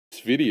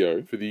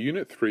video for the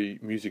Unit 3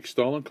 Music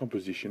Style and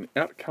Composition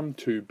Outcome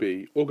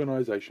 2B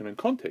Organisation and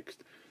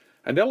Context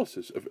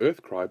Analysis of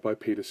Earthcry by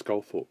Peter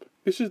Sculthorpe.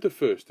 This is the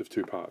first of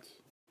two parts.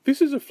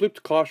 This is a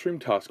flipped classroom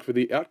task for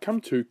the Outcome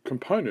 2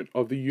 component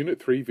of the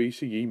Unit 3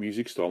 VCE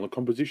Music Style and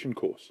Composition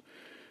course.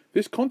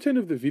 This content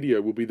of the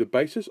video will be the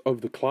basis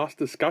of the class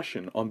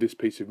discussion on this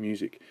piece of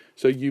music,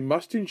 so you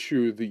must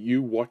ensure that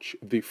you watch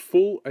the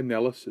full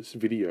analysis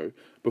video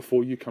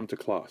before you come to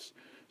class,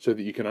 so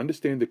that you can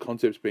understand the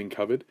concepts being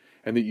covered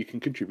and that you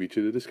can contribute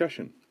to the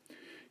discussion.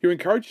 You're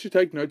encouraged to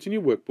take notes in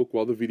your workbook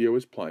while the video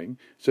is playing,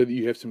 so that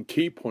you have some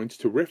key points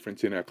to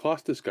reference in our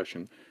class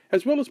discussion,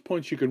 as well as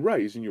points you can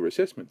raise in your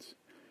assessments.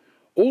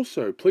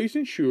 Also, please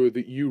ensure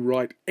that you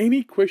write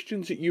any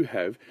questions that you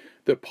have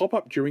that pop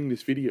up during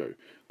this video.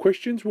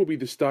 Questions will be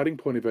the starting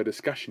point of our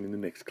discussion in the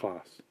next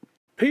class.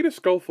 Peter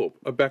Sculthorpe,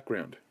 a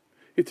background.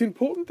 It's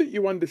important that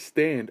you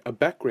understand a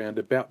background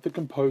about the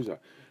composer,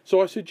 so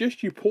I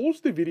suggest you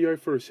pause the video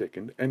for a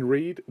second and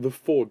read the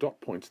 4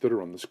 dot points that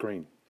are on the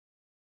screen.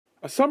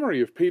 A summary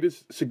of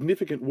Peter's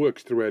significant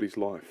works throughout his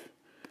life.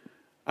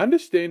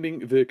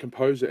 Understanding the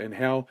composer and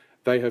how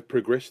they have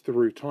progressed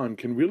through time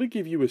can really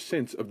give you a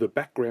sense of the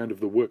background of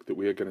the work that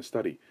we are going to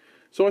study.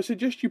 So I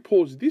suggest you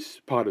pause this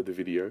part of the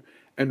video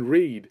and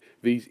read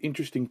these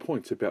interesting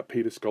points about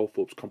Peter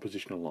Sculthorpe's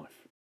compositional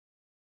life.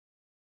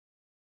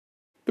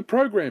 The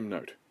program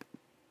note.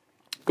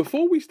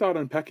 Before we start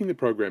unpacking the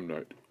program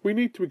note, we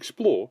need to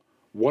explore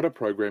what a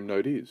program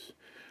note is.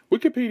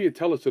 Wikipedia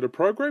tells us that a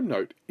program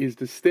note is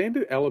the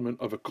standard element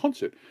of a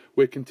concert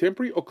where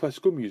contemporary or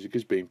classical music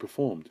is being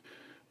performed.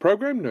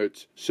 Program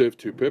notes serve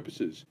two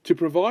purposes: to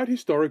provide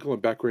historical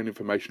and background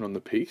information on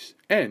the piece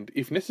and,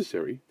 if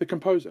necessary, the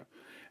composer,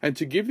 and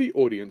to give the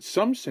audience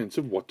some sense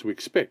of what to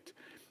expect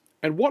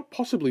and what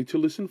possibly to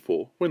listen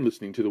for when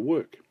listening to the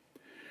work.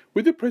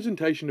 With the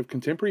presentation of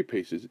contemporary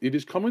pieces, it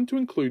is common to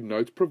include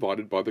notes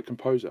provided by the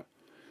composer.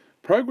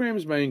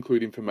 Programs may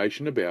include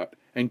information about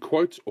and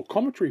quotes or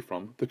commentary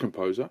from the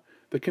composer,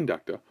 the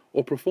conductor,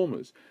 or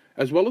performers,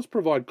 as well as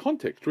provide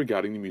context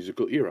regarding the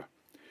musical era.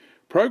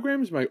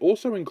 Programs may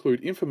also include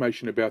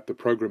information about the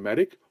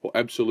programmatic or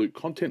absolute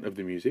content of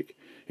the music,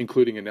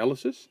 including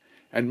analysis,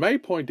 and may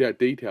point out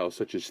details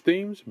such as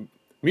themes,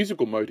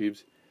 musical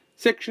motives,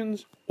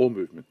 sections, or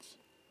movements.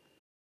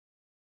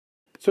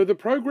 So the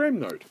program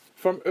note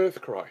from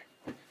Earthcry.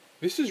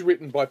 This is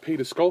written by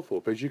Peter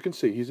Sculthorpe, as you can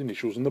see his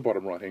initials in the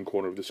bottom right-hand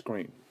corner of the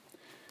screen.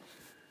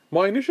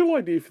 My initial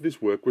idea for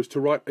this work was to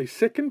write a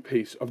second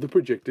piece of the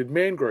projected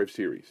Mangrove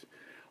series.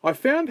 I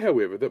found,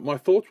 however, that my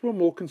thoughts were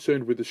more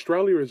concerned with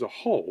Australia as a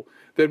whole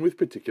than with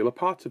particular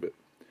parts of it.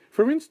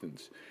 For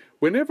instance,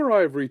 whenever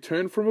I have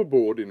returned from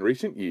abroad in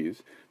recent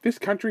years, this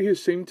country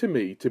has seemed to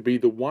me to be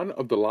the one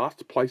of the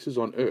last places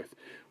on earth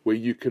where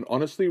you can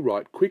honestly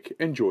write quick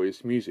and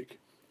joyous music.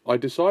 I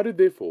decided,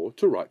 therefore,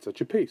 to write such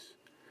a piece.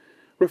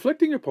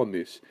 Reflecting upon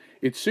this,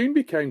 it soon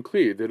became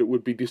clear that it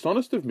would be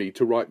dishonest of me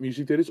to write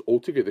music that is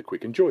altogether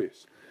quick and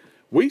joyous.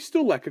 We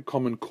still lack a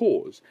common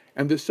cause,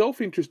 and the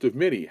self-interest of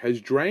many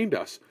has drained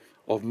us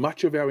of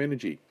much of our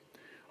energy.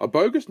 A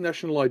bogus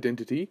national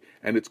identity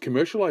and its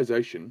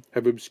commercialisation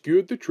have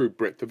obscured the true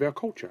breadth of our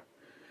culture.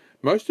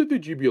 Most of the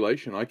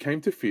jubilation I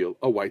came to feel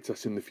awaits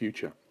us in the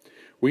future.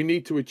 We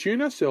need to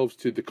attune ourselves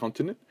to the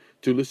continent,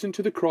 to listen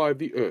to the cry of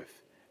the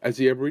earth, as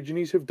the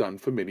Aborigines have done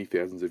for many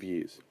thousands of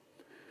years.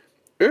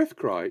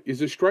 Earthcry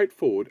is a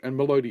straightforward and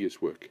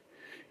melodious work.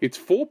 Its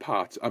 4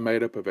 parts are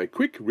made up of a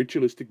quick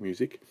ritualistic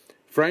music,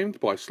 framed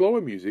by slower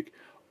music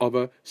of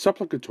a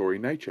supplicatory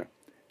nature,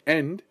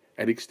 and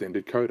an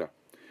extended coda.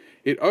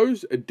 It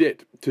owes a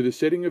debt to the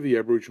setting of the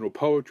Aboriginal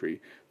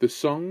poetry, the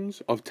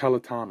Songs of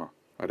Talatama.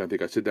 I don't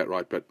think I said that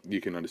right, but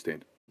you can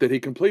understand. That he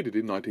completed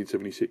in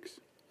 1976.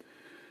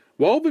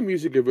 While the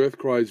music of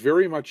Earthcry is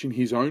very much in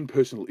his own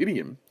personal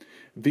idiom,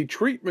 the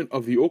treatment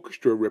of the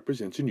orchestra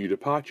represents a new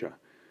departure.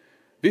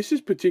 This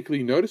is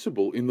particularly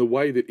noticeable in the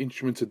way that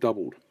instruments are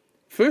doubled.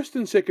 First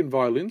and second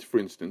violins, for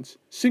instance,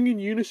 sing in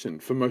unison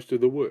for most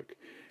of the work,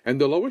 and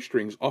the lower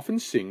strings often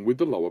sing with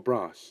the lower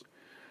brass.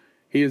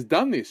 He has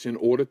done this in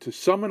order to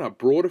summon up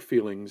broader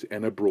feelings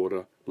and a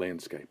broader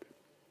landscape.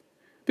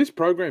 This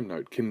program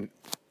note can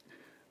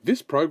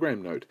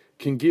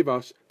give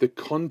us the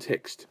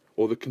context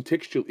or the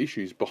contextual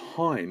issues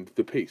behind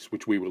the piece,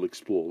 which we will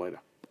explore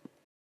later.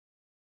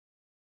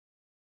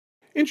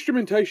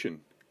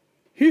 Instrumentation.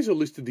 Here's a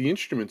list of the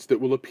instruments that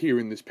will appear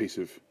in this piece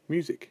of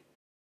music.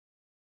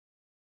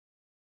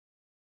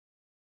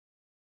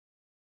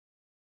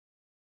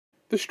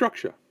 The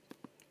structure.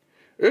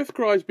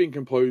 Earthcry has been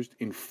composed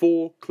in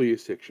 4 clear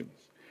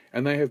sections,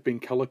 and they have been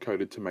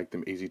colour-coded to make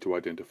them easy to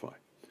identify.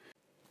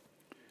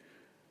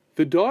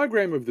 The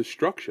diagram of the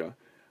structure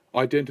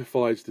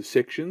identifies the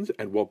sections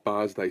and what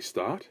bars they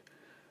start,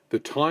 the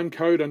time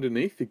code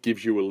underneath that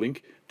gives you a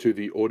link to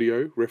the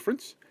audio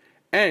reference,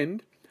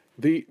 and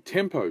the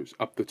tempos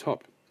up the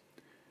top.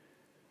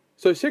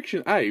 So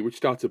section A, which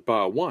starts at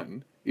bar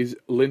 1, is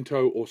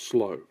lento or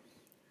slow.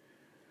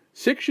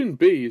 Section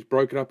B is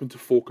broken up into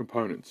 4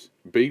 components: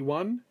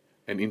 B1,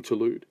 an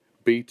interlude,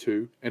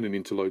 B2, and an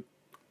interlude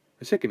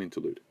a second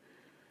interlude,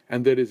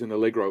 and that is an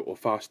allegro or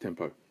fast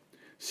tempo.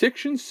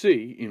 Section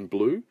C in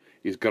blue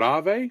is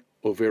grave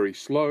or very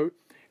slow,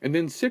 and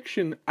then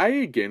section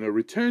A again, a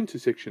return to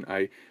section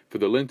A for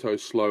the lento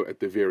slow at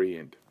the very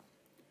end.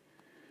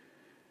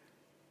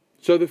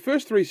 So the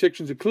first three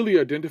sections are clearly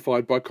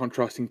identified by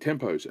contrasting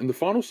tempos, and the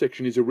final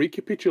section is a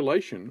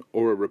recapitulation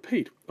or a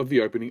repeat of the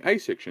opening A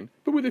section,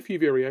 but with a few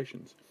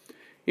variations.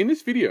 In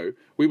this video,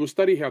 we will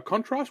study how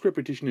contrast,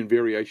 repetition, and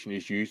variation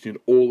is used in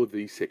all of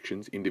these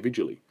sections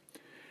individually.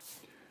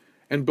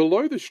 And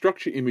below the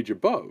structure image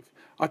above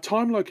are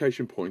time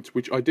location points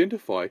which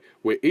identify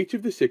where each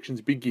of the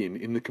sections begin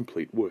in the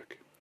complete work.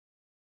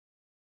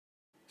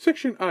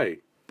 Section A,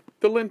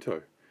 the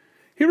lento.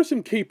 Here are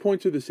some key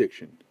points of the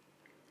section.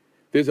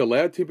 There's a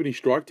loud timpani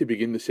strike to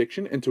begin the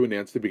section and to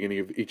announce the beginning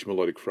of each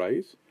melodic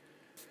phrase.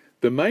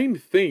 The main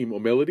theme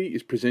or melody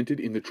is presented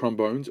in the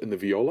trombones and the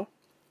viola.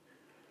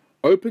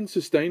 Open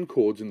sustained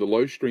chords in the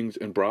low strings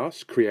and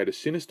brass create a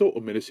sinister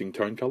or menacing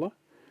tone colour.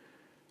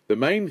 The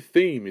main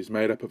theme is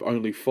made up of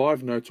only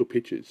 5 notes or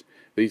pitches.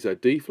 These are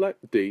D flat,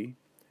 D,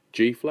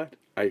 G flat,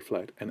 A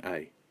flat, and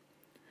A.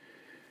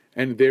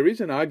 And there is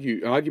an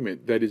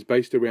argument that is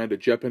based around a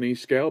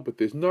Japanese scale, but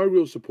there's no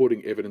real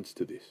supporting evidence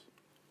to this.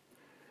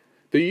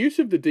 The use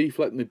of the D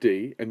flat and the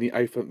D and the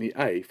A flat and the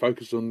A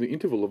focus on the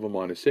interval of a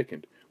minor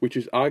second, which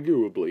is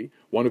arguably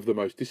one of the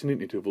most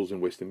dissonant intervals in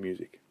Western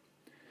music.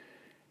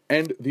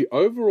 And the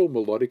overall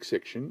melodic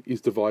section is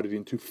divided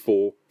into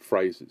 4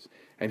 phrases.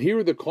 And here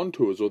are the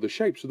contours or the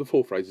shapes of the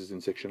 4 phrases in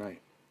section A.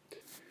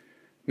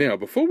 Now,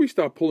 before we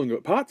start pulling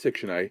apart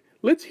section A,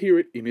 let's hear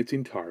it in its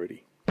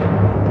entirety.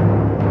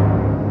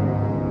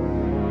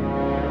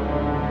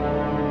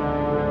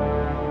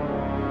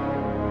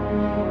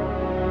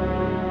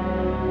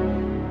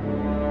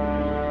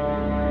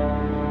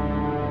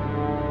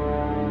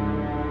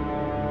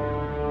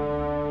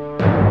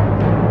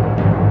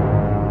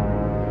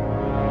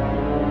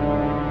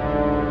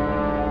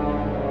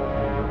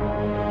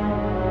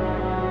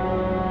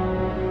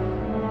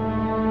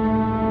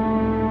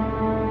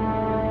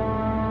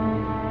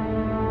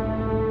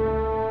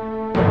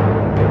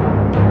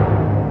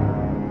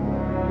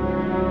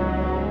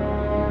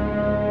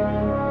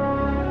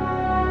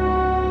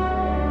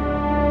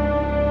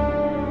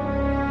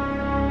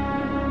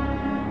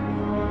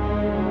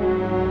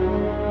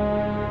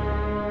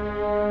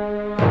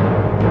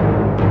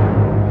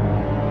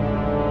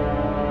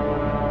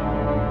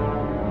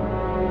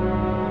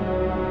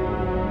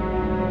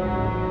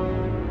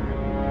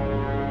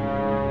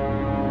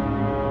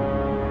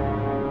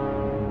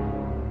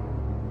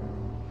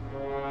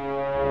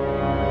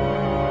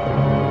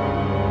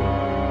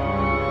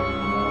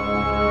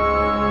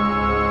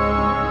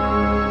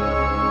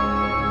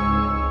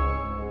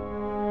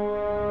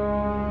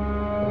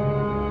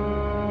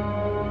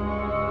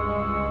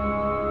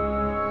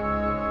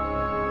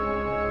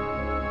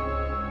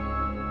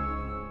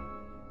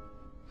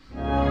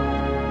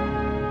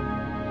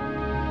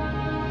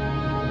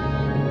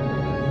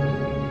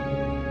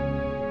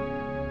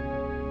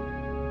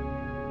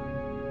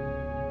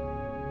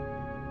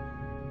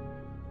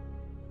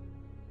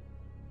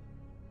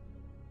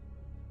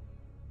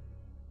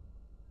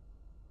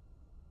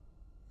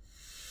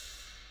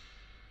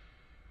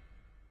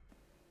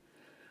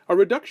 A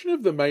reduction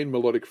of the main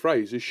melodic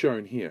phrase is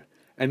shown here,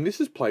 and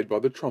this is played by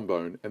the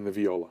trombone and the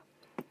viola.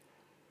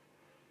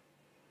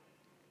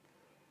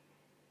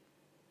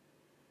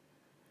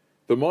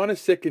 The minor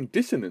second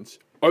dissonance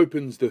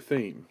opens the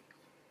theme,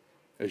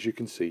 as you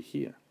can see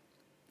here.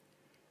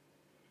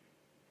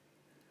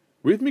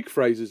 Rhythmic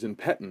phrases and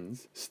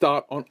patterns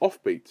start on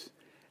offbeats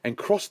and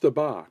cross the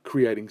bar,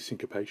 creating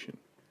syncopation.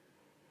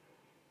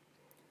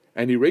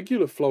 An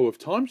irregular flow of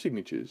time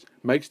signatures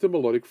makes the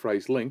melodic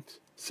phrase lengths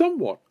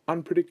somewhat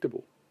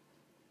unpredictable.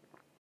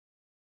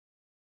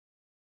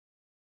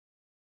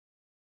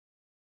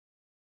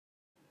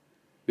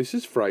 This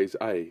is phrase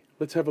A.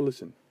 Let's have a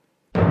listen.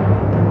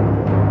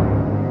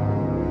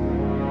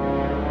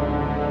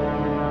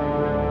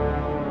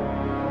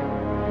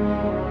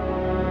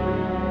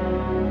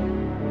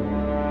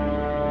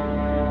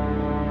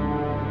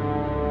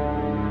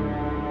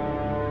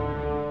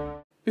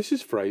 This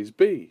is phrase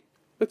B.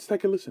 Let's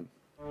take a listen.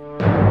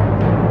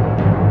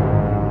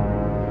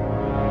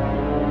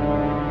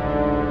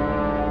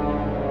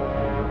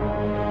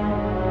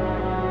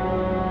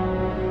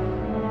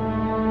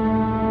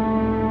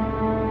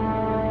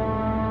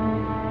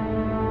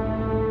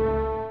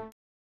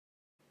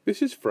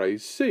 This is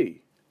phrase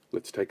C.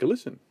 Let's take a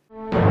listen.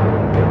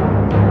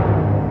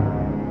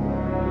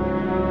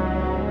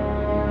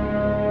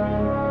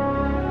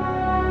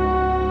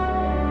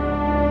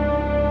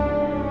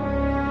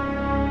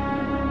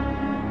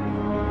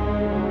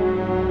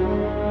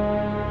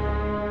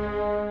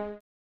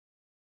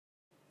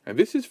 And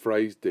this is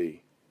phrase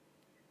D.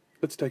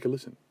 Let's take a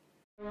listen.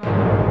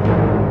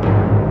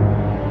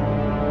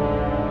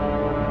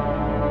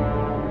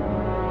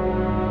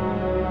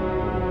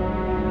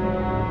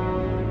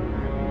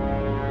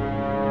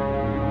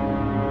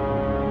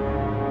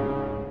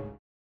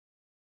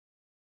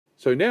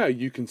 So now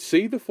you can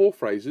see the four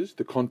phrases.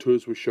 The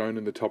contours were shown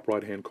in the top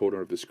right-hand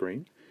corner of the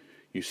screen.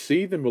 You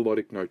see the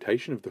melodic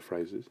notation of the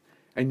phrases,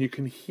 and you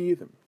can hear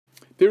them.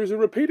 There is a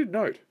repeated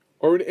note,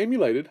 or an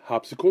emulated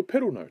harpsichord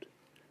pedal note,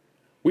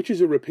 which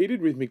is a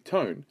repeated rhythmic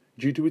tone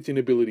due to its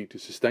inability to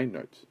sustain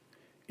notes,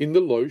 in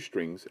the low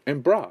strings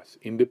and brass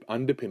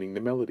underpinning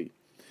the melody.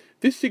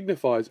 This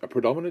signifies a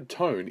predominant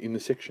tone in the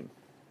section.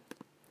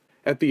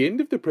 At the end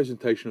of the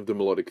presentation of the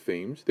melodic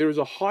themes, there is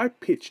a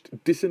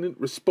high-pitched dissonant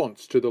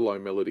response to the low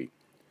melody.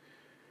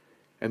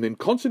 And then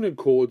consonant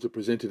chords are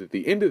presented at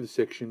the end of the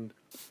section,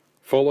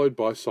 followed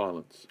by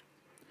silence.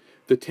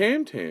 The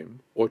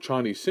tam-tam, or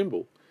Chinese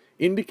cymbal,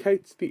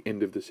 indicates the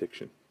end of the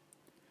section.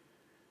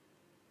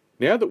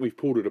 Now that we've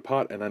pulled it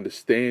apart and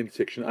understand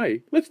section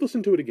A, let's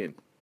listen to it again.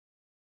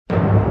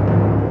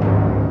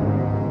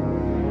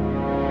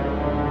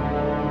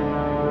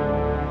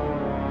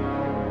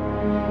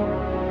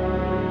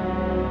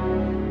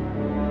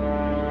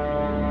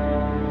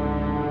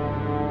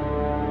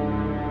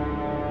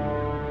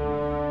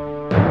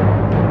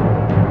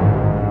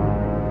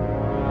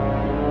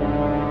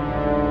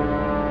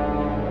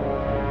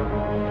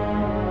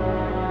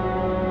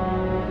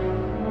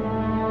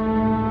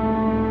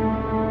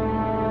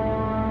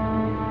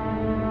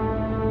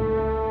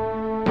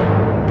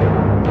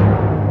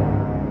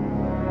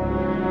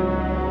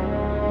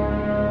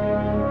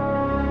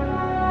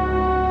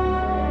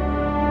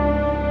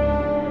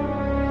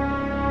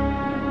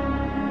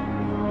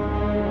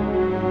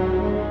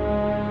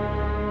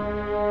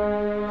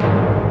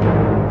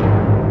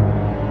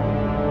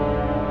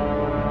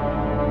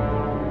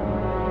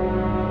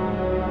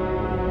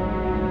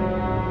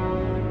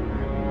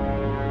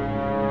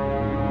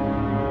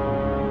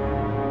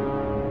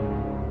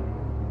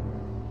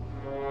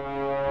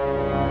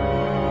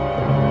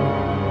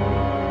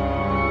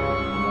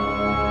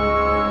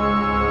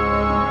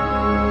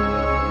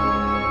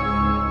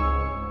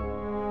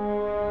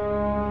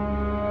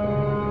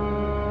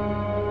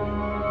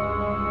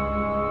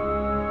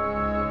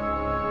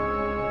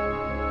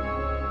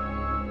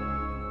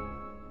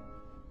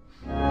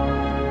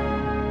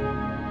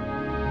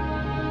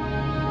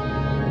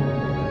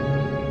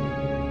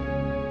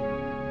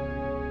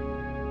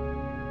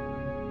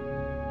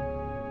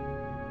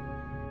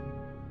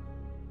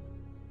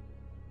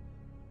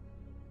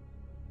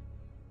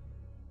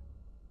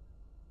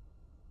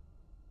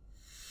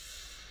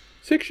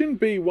 Section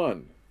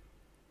B1,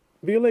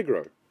 the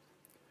Allegro.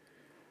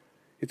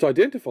 It's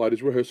identified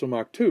as rehearsal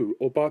mark 2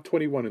 or bar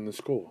 21 in the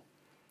score.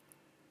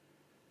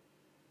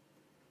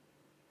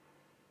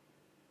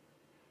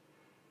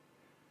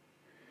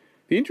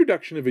 The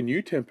introduction of a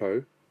new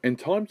tempo and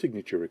time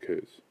signature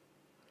occurs.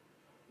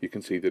 You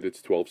can see that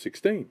it's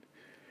 12/16,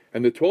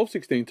 and the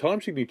 12/16 time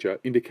signature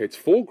indicates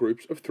 4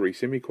 groups of 3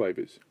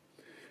 semiquavers.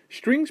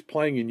 Strings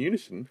playing in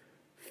unison,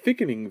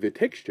 thickening the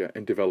texture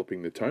and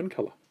developing the tone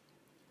colour.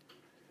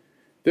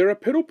 There are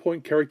pedal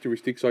point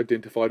characteristics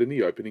identified in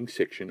the opening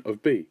section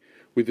of B,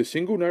 with a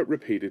single note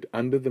repeated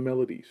under the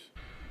melodies.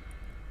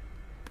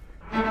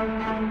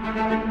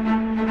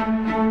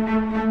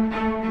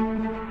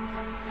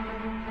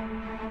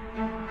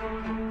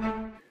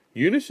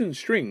 Unison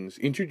strings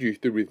introduce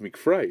the rhythmic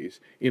phrase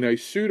in a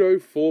pseudo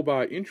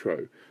 4-bar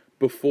intro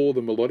before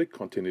the melodic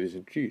content is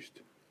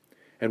introduced.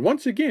 And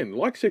once again,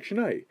 like section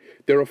A,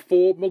 there are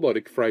 4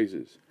 melodic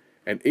phrases,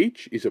 and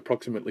each is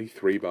approximately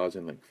 3 bars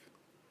in length.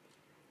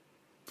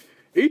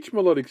 Each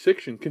melodic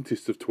section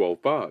consists of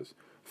 12 bars,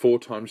 4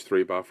 times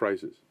 3-bar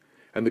phrases,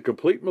 and the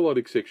complete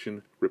melodic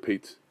section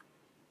repeats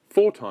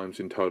 4 times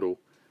in total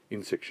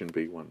in section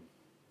B1.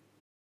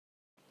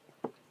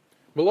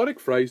 Melodic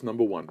phrase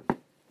number 1.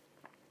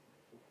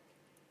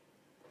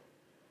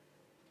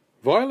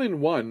 Violin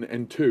 1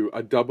 and 2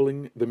 are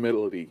doubling the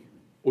melody,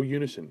 or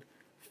unison,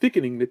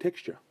 thickening the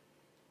texture.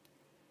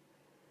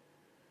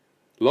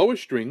 Lower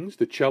strings,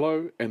 the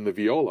cello and the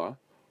viola,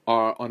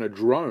 are on a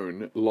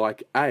drone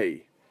like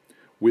A,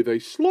 with a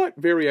slight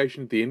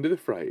variation at the end of the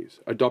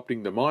phrase,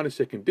 adopting the minor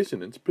second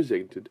dissonance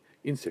presented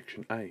in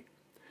section A.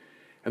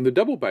 And the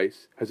double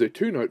bass has a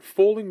 2-note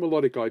falling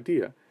melodic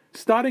idea,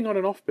 starting on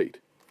an offbeat.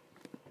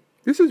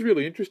 This is a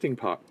really interesting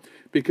part,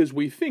 because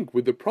we think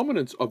with the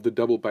prominence of the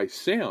double bass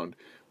sound,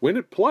 when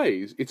it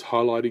plays, it's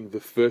highlighting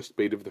the first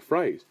beat of the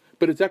phrase,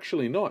 but it's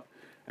actually not.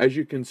 As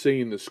you can see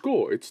in the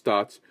score, it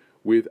starts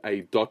with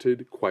a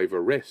dotted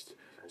quaver rest,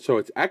 so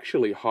it's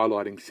actually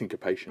highlighting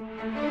syncopation.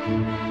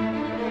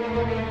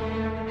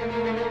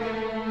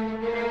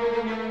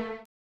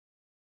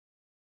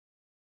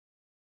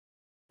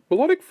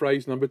 Melodic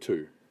phrase number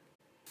 2.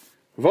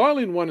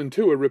 Violin 1 and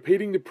 2 are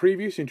repeating the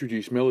previous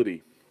introduced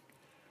melody.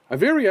 A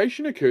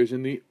variation occurs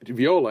in the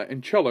viola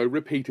and cello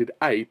repeated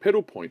A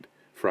pedal point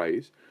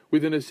phrase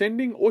with an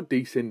ascending or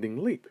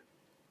descending leap,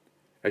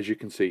 as you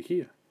can see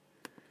here.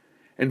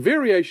 And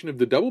variation of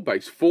the double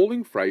bass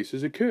falling phrase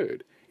has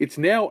occurred. It's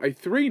now a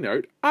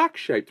 3-note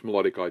arc-shaped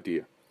melodic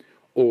idea,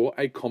 or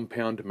a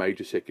compound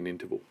major second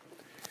interval.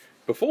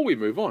 Before we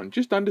move on,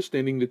 just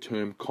understanding the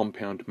term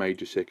compound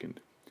major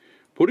second.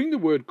 Putting the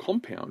word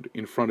compound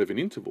in front of an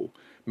interval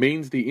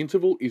means the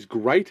interval is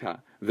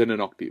greater than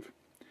an octave.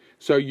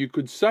 So you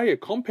could say a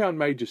compound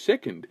major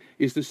second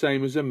is the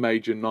same as a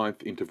major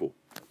ninth interval.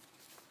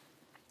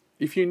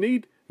 If you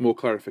need more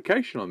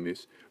clarification on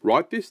this,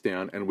 write this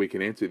down and we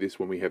can answer this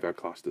when we have our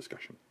class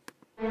discussion.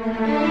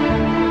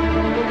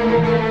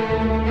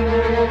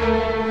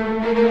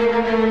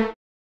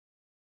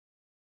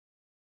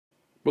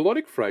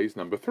 Melodic phrase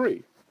number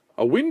 3.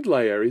 A wind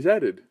layer is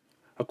added.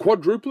 A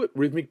quadruplet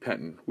rhythmic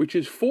pattern, which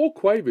is 4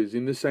 quavers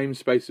in the same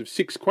space of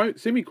 6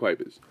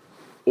 semiquavers,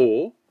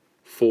 or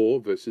 4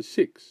 versus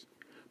 6,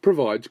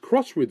 provides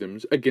cross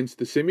rhythms against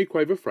the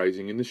semiquaver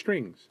phrasing in the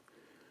strings.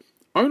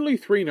 Only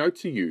 3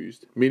 notes are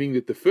used, meaning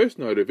that the first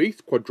note of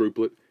each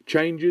quadruplet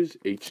changes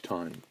each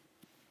time.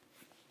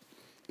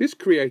 This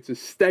creates a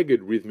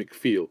staggered rhythmic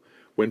feel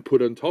when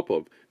put on top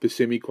of the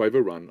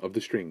semiquaver run of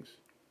the strings.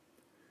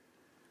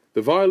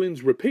 The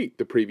violins repeat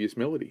the previous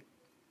melody.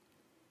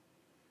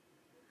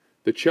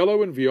 The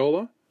cello and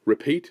viola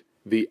repeat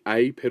the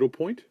A pedal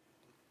point.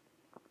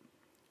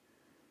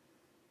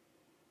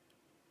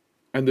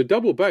 And the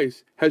double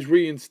bass has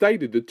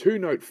reinstated the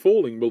 2-note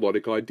falling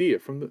melodic idea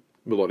from the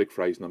melodic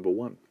phrase number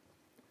 1.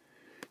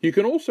 You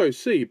can also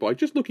see by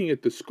just looking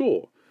at the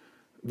score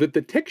that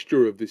the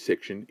texture of this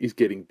section is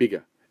getting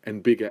bigger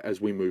and bigger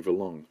as we move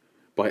along,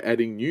 by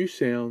adding new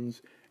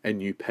sounds and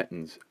new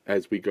patterns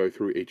as we go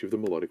through each of the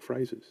melodic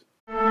phrases.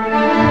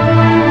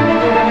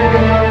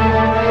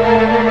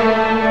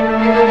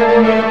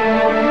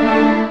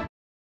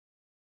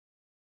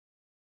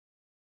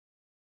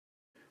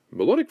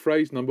 Melodic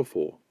phrase number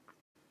 4.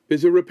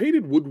 There's a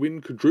repeated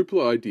woodwind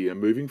quadruple idea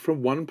moving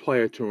from one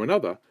player to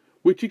another,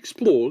 which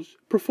explores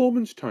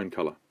performance tone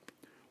colour.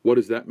 What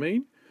does that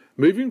mean?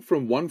 Moving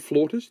from one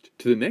flautist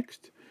to the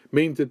next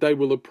means that they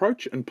will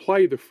approach and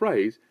play the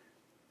phrase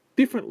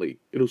differently.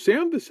 It'll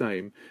sound the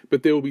same,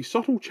 but there will be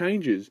subtle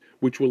changes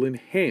which will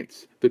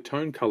enhance the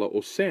tone colour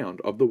or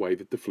sound of the way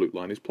that the flute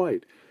line is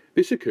played.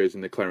 This occurs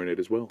in the clarinet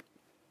as well.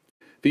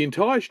 The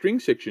entire string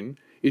section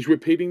is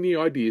repeating the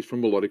ideas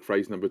from melodic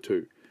phrase number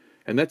 2,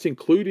 and that's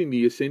including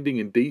the ascending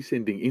and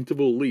descending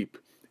interval leap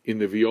in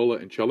the viola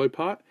and cello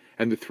part,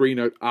 and the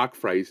 3-note arc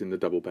phrase in the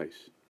double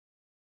bass.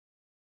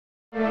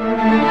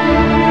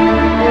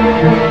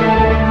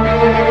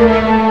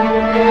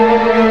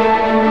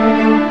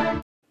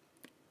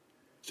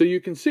 So you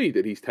can see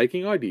that he's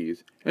taking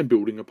ideas and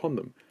building upon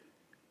them,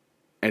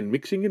 and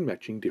mixing and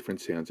matching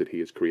different sounds that he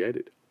has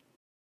created.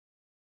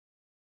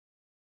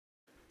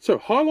 So,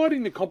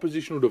 highlighting the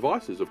compositional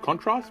devices of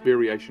contrast,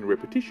 variation,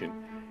 repetition,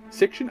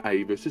 Section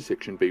A versus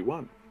Section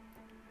B1.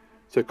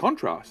 So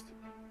contrast,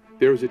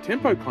 there is a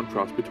tempo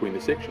contrast between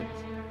the sections.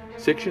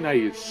 Section A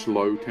is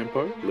slow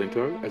tempo,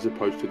 lento, as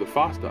opposed to the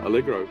faster,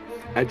 allegro,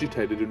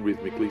 agitated and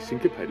rhythmically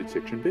syncopated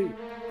Section B.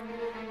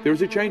 There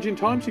is a change in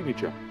time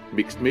signature,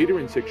 mixed meter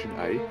in Section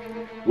A,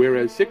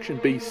 whereas Section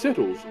B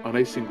settles on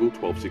a single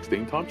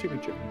 12/16 time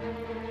signature.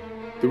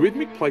 The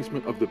rhythmic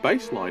placement of the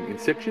bass line in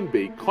Section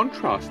B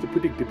contrasts the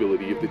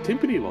predictability of the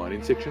timpani line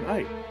in Section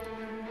A.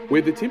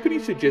 Where the timpani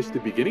suggests the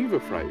beginning of a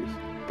phrase,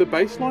 the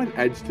bass line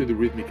adds to the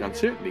rhythmic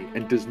uncertainty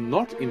and does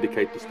not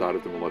indicate the start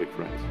of the melodic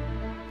phrase.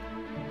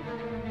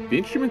 The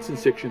instruments in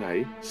Section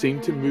A seem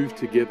to move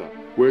together,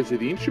 whereas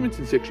the instruments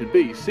in Section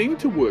B seem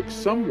to work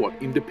somewhat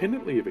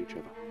independently of each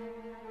other.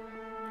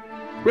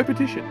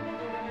 Repetition.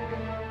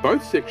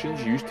 Both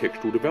sections use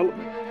textual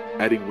development,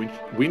 adding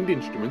wind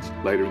instruments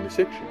later in the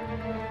section.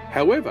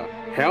 However,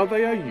 how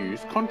they are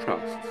used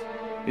contrasts.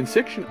 In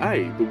Section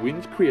A, the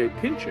winds create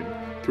tension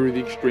through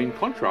the extreme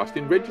contrast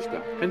in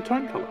register and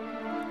tone colour,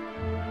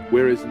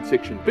 whereas in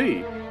Section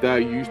B, they are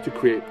used to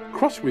create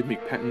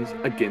cross-rhythmic patterns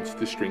against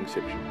the string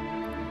section.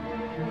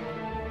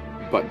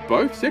 But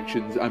both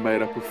sections are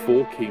made up of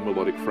 4 key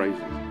melodic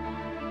phrases.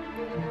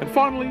 And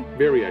finally,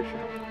 variation.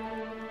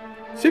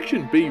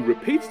 Section B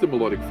repeats the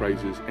melodic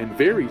phrases and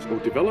varies or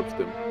develops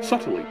them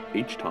subtly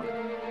each time.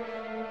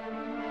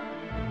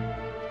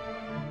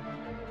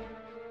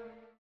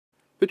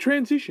 The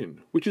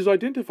transition, which is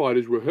identified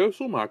as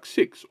rehearsal mark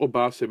 6 or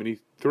bar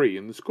 73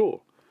 in the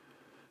score.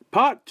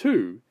 Part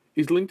 2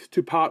 is linked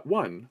to Part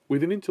 1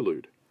 with an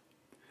interlude.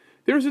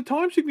 There is a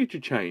time signature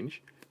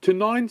change to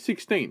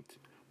 9/16,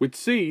 which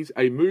sees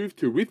a move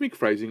to rhythmic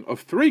phrasing of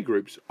 3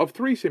 groups of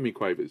 3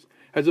 semiquavers,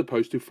 as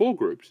opposed to 4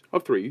 groups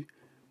of 3,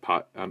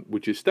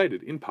 which is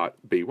stated in Part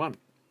B1,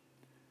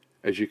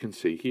 as you can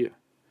see here.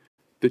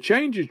 The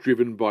change is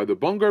driven by the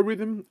bongo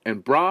rhythm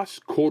and brass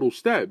chordal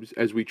stabs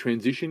as we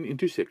transition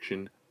into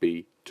Section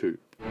B2.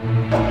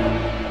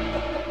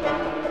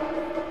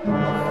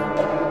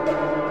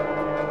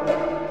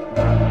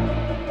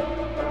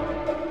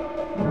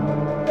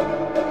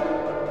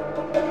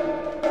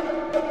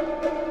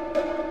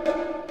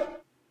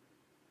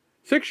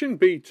 Section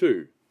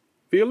B2,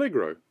 the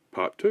Allegro,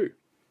 Part 2.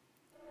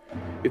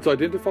 It's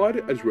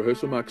identified as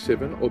rehearsal mark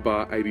 7 or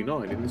bar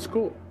 89 in the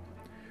score.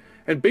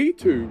 And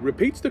B2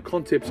 repeats the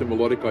concepts and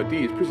melodic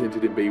ideas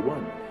presented in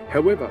B1.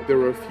 However, there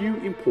are a few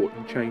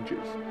important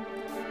changes.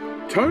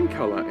 Tone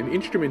colour and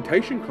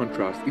instrumentation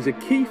contrast is a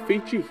key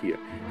feature here,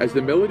 as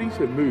the melodies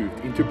have moved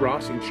into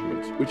brass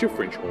instruments, which are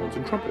French horns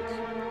and trumpets.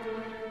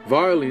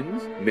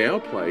 Violins now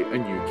play a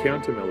new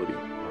counter melody.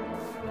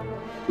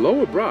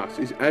 Lower brass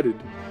is added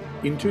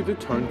into the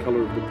tone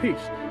colour of the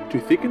piece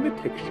to thicken the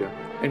texture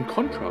and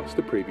contrast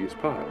the previous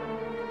part.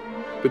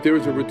 But there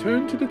is a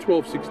return to the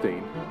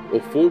 12/16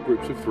 or 4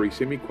 groups of 3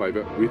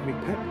 semiquaver rhythmic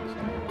patterns,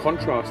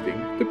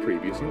 contrasting the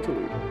previous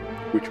interlude,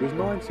 which was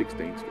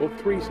 9/16 or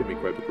 3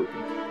 semiquaver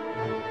groupings.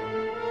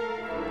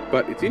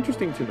 But it's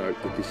interesting to note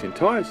that this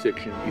entire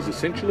section is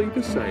essentially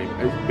the same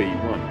as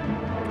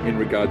B1 in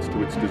regards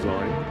to its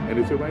design and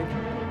its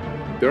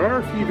arrangement. There are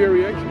a few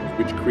variations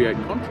which create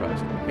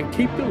contrast and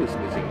keep the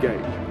listeners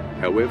engaged.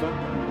 However,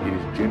 it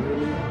is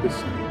generally the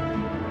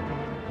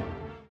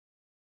same.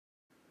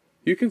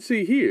 You can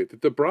see here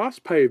that the brass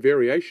play a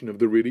variation of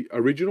the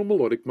original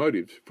melodic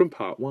motives from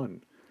part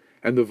 1,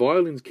 and the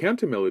violin's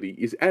counter melody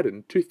is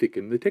added to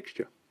thicken the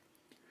texture.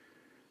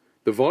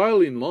 The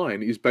violin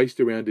line is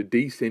based around a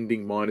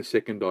descending minor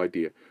second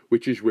idea,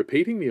 which is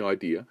repeating the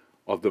idea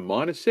of the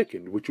minor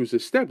second which was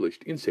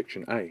established in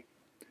section A.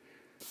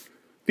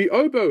 The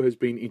oboe has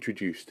been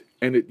introduced,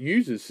 and it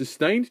uses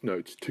sustained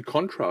notes to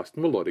contrast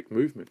melodic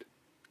movement.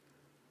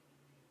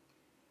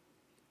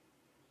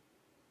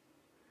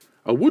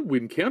 A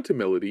woodwind counter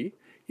melody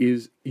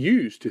is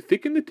used to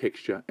thicken the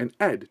texture and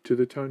add to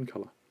the tone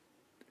colour.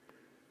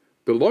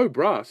 The low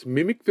brass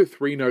mimic the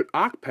 3-note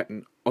arc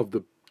pattern of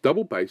the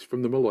double bass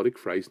from the melodic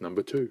phrase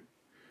number 2.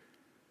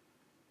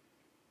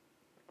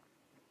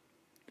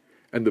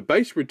 And the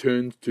bass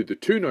returns to the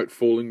 2-note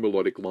falling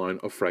melodic line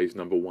of phrase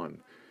number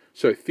 1.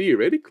 So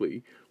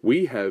theoretically,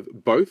 we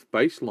have both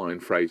bass line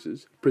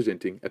phrases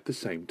presenting at the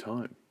same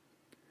time.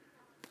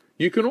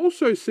 You can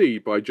also see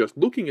by just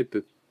looking at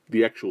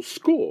the actual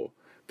score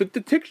that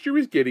the texture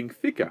is getting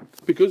thicker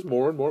because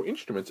more and more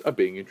instruments are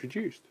being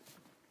introduced.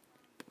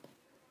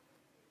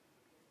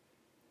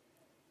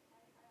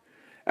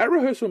 At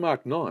rehearsal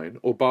mark 9,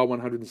 or bar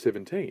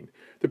 117,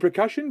 the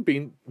percussion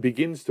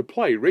begins to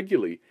play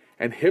regularly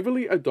and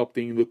heavily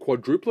adopting the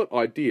quadruplet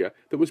idea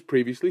that was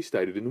previously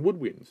stated in the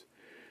woodwinds.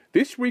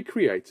 This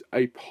recreates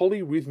a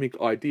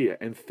polyrhythmic idea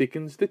and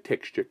thickens the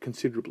texture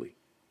considerably.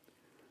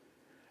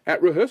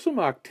 At rehearsal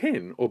mark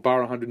 10, or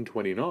bar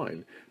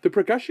 129, the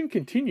percussion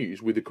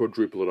continues with the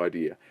quadruplet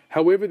idea.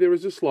 However, there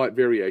is a slight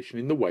variation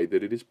in the way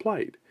that it is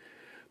played.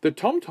 The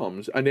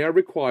tom-toms are now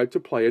required to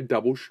play a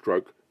double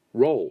stroke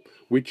roll,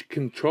 which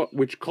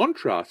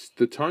contrasts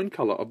the tone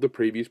colour of the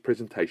previous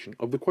presentation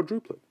of the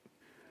quadruplet.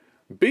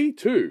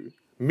 B2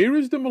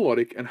 mirrors the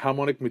melodic and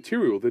harmonic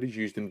material that is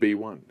used in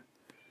B1,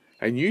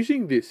 and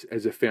using this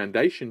as a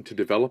foundation to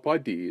develop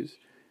ideas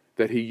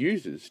that he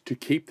uses to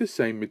keep the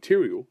same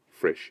material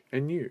fresh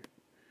and new.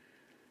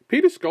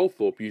 Peter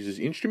Sculthorpe uses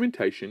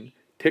instrumentation,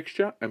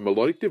 texture and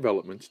melodic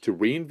developments to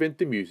reinvent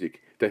the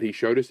music that he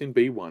showed us in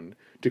B1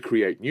 to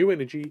create new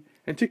energy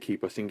and to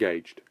keep us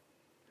engaged.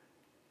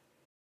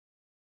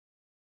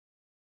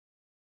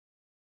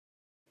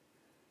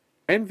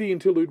 And the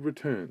interlude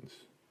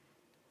returns,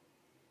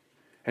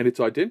 and it's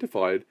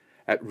identified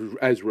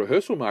as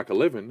rehearsal mark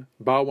 11,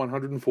 bar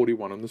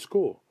 141 on the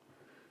score.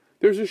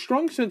 There is a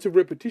strong sense of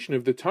repetition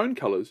of the tone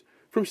colours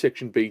from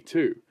section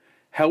B2.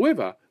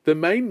 However, the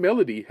main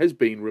melody has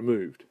been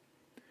removed.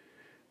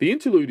 The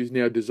interlude is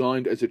now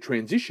designed as a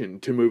transition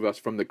to move us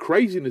from the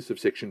craziness of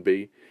section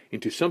B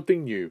into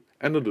something new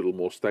and a little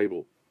more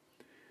stable.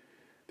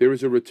 There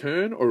is a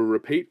return or a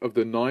repeat of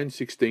the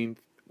 9/16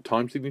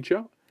 time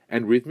signature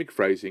and rhythmic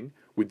phrasing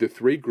with the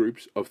 3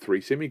 groups of 3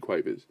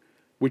 semiquavers,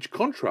 which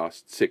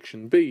contrasts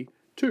section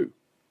B2.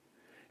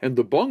 And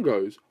the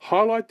bongos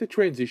highlight the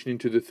transition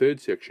into the 3rd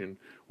section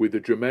with a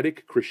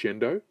dramatic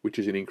crescendo, which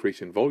is an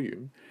increase in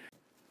volume,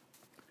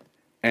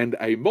 and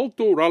a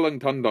molto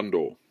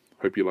rallentando,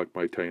 hope you like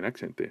my Italian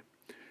accent there,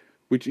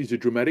 which is a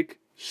dramatic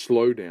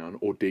slowdown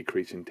or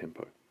decrease in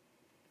tempo.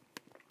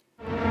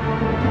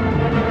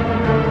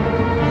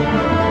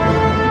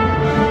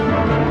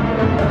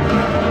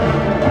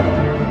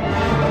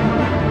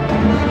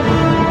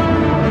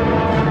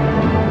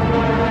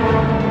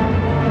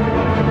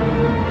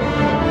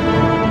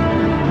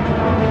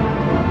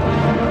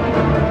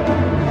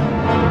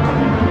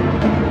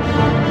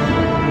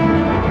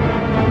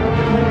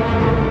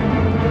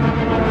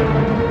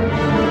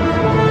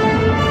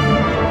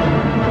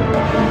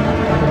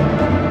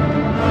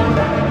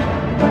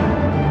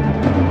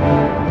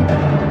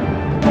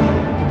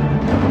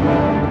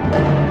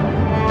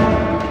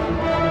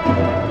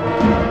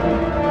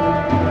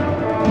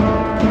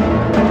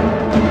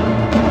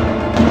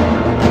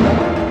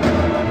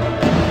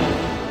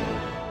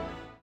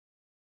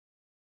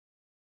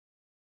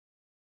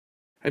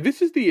 And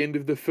this is the end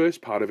of the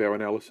first part of our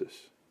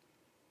analysis.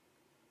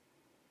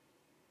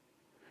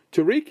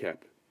 To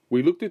recap,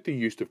 we looked at the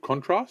use of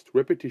contrast,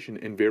 repetition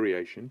and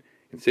variation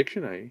in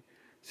Section A,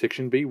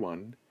 Section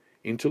B1,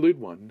 Interlude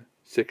 1,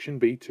 Section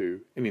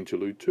B2 and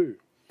Interlude 2.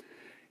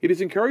 It is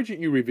encouraged that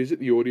you revisit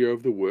the audio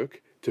of the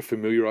work to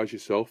familiarise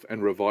yourself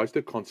and revise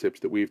the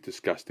concepts that we have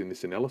discussed in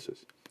this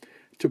analysis.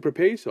 to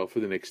prepare yourself for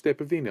the next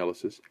step of the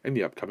analysis and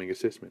the upcoming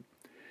assessment.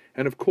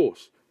 And of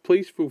course,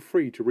 please feel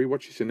free to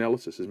rewatch this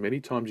analysis as many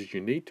times as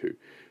you need to,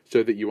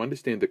 so that you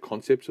understand the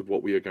concepts of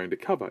what we are going to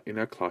cover in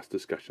our class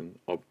discussion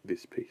of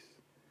this piece.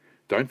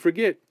 Don't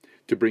forget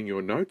to bring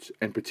your notes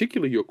and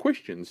particularly your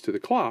questions to the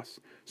class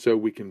so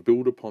we can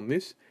build upon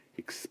this,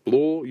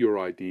 explore your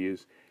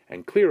ideas,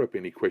 and clear up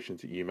any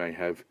questions that you may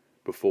have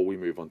before we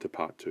move on to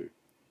part 2.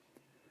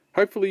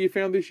 Hopefully you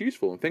found this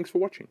useful, and thanks for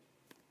watching.